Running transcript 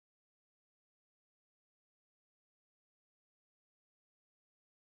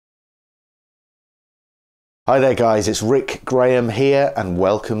Hi there guys, it's Rick Graham here and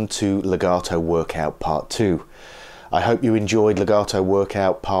welcome to Legato Workout Part 2. I hope you enjoyed Legato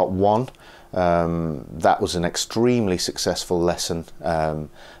Workout Part 1. That was an extremely successful lesson and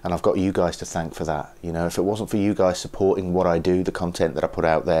I've got you guys to thank for that. You know, if it wasn't for you guys supporting what I do, the content that I put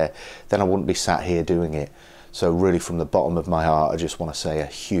out there, then I wouldn't be sat here doing it. So really from the bottom of my heart, I just want to say a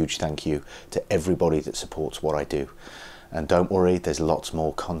huge thank you to everybody that supports what I do. And don't worry, there's lots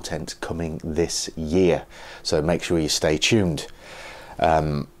more content coming this year, so make sure you stay tuned.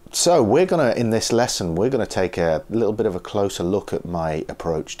 So we're gonna, in this lesson, we're gonna take a little bit of a closer look at my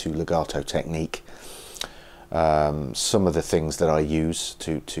approach to legato technique. Some of the things that I use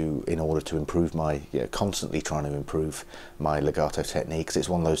in order to improve my, constantly trying to improve my legato techniques. It's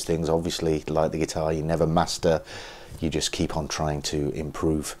one of those things, obviously, like the guitar, you never master, you just keep on trying to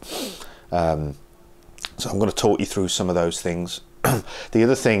improve. So I'm going to talk you through some of those things. The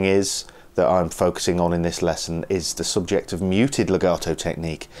other thing is that I'm focusing on in this lesson is the subject of muted legato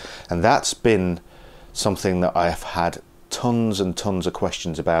technique, and that's been something that I've had tons and tons of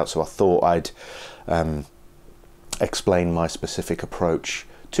questions about, so I thought I'd explain my specific approach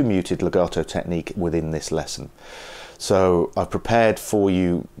to muted legato technique within this lesson. So I've prepared for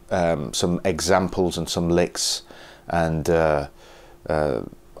you some examples and some licks, and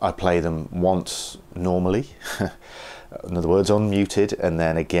I play them once normally, in other words unmuted, and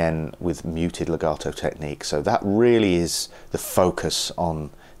then again with muted legato technique. So that really is the focus on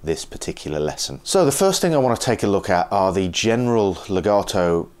this particular lesson. So the first thing I want to take a look at are the general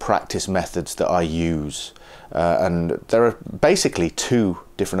legato practice methods that I use. And there are basically two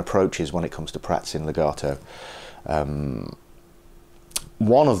different approaches when it comes to practicing legato. One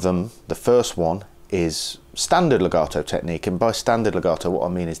of them, the first one, is standard legato technique, and by standard legato what I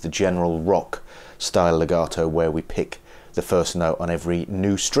mean is the general rock style legato where we pick the first note on every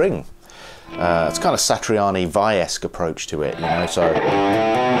new string. It's kind of Satriani-Vai-esque approach to it, you know, so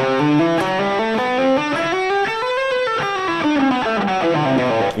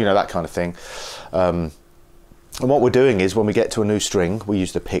you know, that kind of thing. And what we're doing is when we get to a new string, we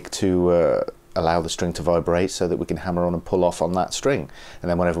use the pick to allow the string to vibrate so that we can hammer on and pull off on that string,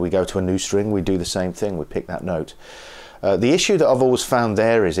 and then whenever we go to a new string we do the same thing, we pick that note. The issue that I've always found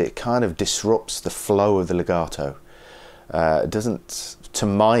there is it kind of disrupts the flow of the legato. It doesn't, to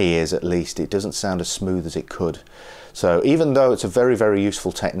my ears at least, it doesn't sound as smooth as it could. So even though it's a very, very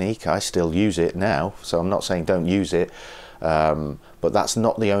useful technique, I still use it now, so I'm not saying don't use it, but that's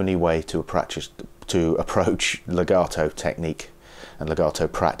not the only way to approach legato technique and legato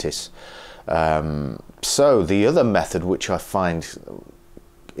practice. So the other method, which I find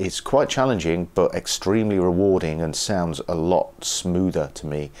is quite challenging but extremely rewarding and sounds a lot smoother to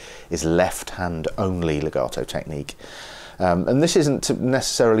me, is left hand only legato technique. And this isn't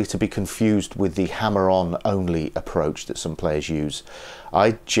necessarily to be confused with the hammer on only approach that some players use.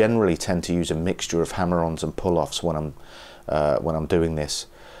 I generally tend to use a mixture of hammer ons and pull offs when I'm doing this,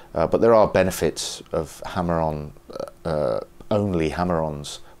 but there are benefits of hammer on only hammer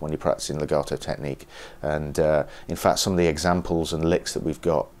ons when you're practicing legato technique, and in fact some of the examples and licks that we've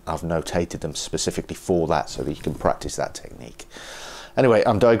got, I've notated them specifically for that so that you can practice that technique. Anyway,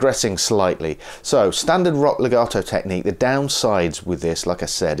 I'm digressing slightly. So standard rock legato technique, the downsides with this, like I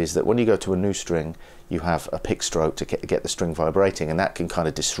said, is that when you go to a new string you have a pick stroke to get the string vibrating, and that can kind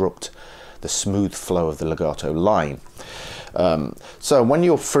of disrupt the smooth flow of the legato line. So when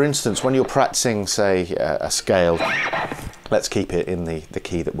you're, for instance, when you're practicing, say, a scale, let's keep it in the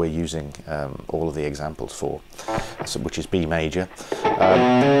key that we're using all of the examples for, so, which is B major.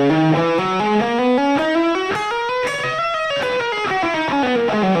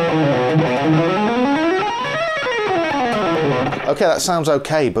 Okay, that sounds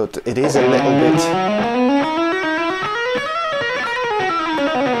okay, but it is a little bit...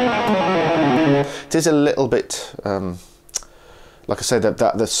 It is a little bit, like I said,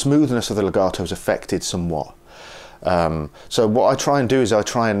 that the smoothness of the legato is affected somewhat. So what I try and do is I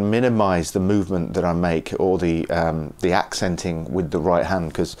try and minimize the movement that I make, or the accenting with the right hand,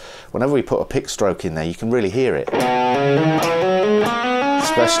 because whenever we put a pick stroke in there you can really hear it,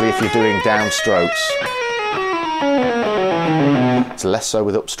 especially if you're doing downstrokes. It's less so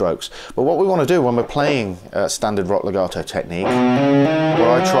with upstrokes. But what we want to do when we're playing standard rock legato technique, what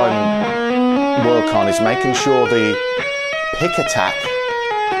I try and work on is making sure the pick attack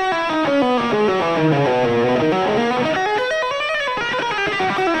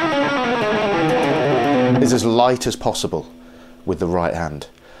is as light as possible with the right hand.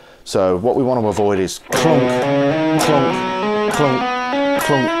 So what we want to avoid is clunk, clunk, clunk,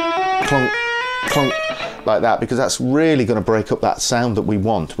 clunk, clunk, clunk, like that, because that's really going to break up that sound that we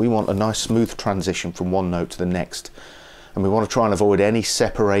want. We want a nice smooth transition from one note to the next, and we want to try and avoid any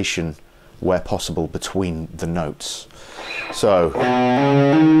separation where possible between the notes. So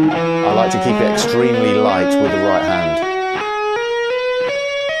I like to keep it extremely light with the right hand.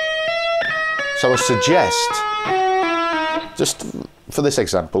 So I suggest, just for this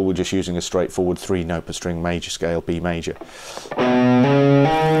example, we're just using a straightforward 3-note per string major scale, B major.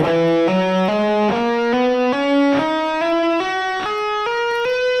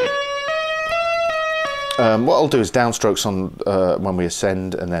 What I'll do is downstrokes on when we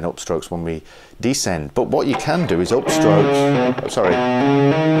ascend, and then upstrokes when we descend. But what you can do is upstrokes. Oh, sorry.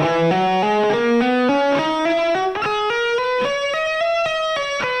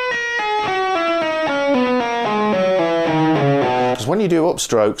 Because when you do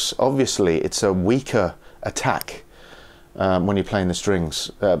upstrokes, obviously it's a weaker attack when you're playing the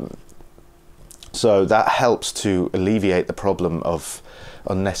strings. So that helps to alleviate the problem of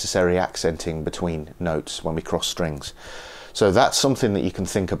unnecessary accenting between notes when we cross strings. So that's something that you can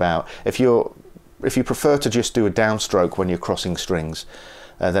think about. If you prefer to just do a downstroke when you're crossing strings,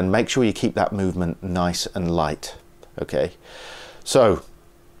 then make sure you keep that movement nice and light. Okay, so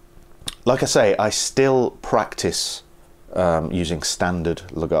like I say, I still practice using standard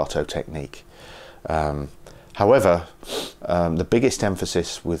legato technique. However, the biggest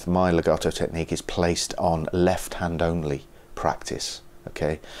emphasis with my legato technique is placed on left hand only practice.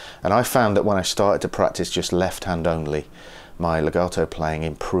 Okay, and I found that when I started to practice just left hand only, my legato playing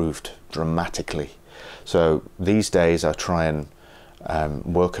improved dramatically. So these days I try and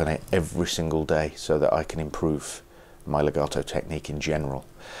work on it every single day so that I can improve my legato technique in general.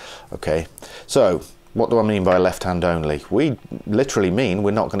 Okay, so what do I mean by left hand only? We literally mean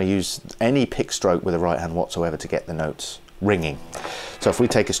we're not going to use any pick stroke with the right hand whatsoever to get the notes ringing. So if we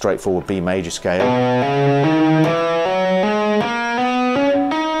take a straightforward B major scale,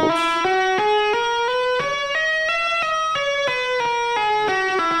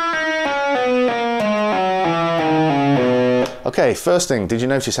 okay, first thing, did you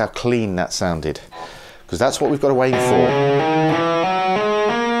notice how clean that sounded? Because that's what we've got to aim for.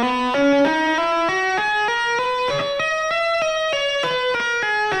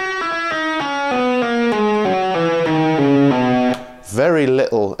 Very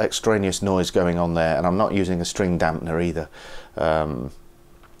little extraneous noise going on there, and I'm not using a string dampener either.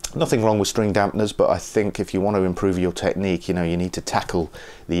 Nothing wrong with string dampeners, but I think if you want to improve your technique, you know, you need to tackle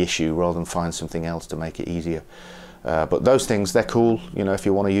the issue rather than find something else to make it easier. But those things, they're cool, you know, if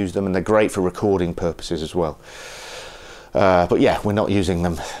you want to use them, and they're great for recording purposes as well. But yeah, we're not using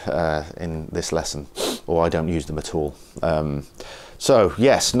them in this lesson, or I don't use them at all. So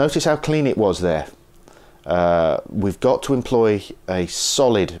yes, notice how clean it was there. We've got to employ a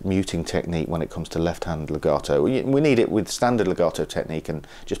solid muting technique when it comes to left-hand legato. We need it with standard legato technique and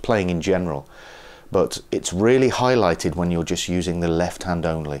just playing in general, but it's really highlighted when you're just using the left hand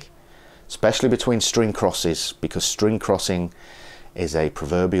only, especially between string crosses, because string crossing is a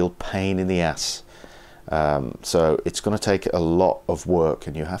proverbial pain in the ass. So it's going to take a lot of work,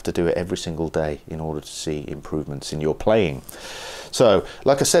 and you have to do it every single day in order to see improvements in your playing. So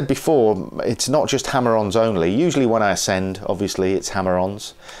like I said before, it's not just hammer-ons only. Usually when I ascend, obviously it's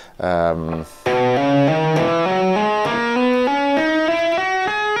hammer-ons. And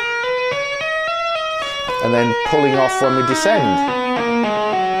then pulling off when we descend.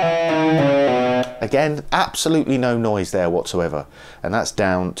 Again, absolutely no noise there whatsoever, and that's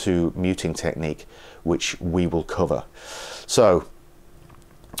down to muting technique, which we will cover. So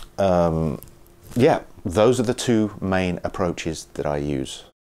yeah, those are the two main approaches that I use.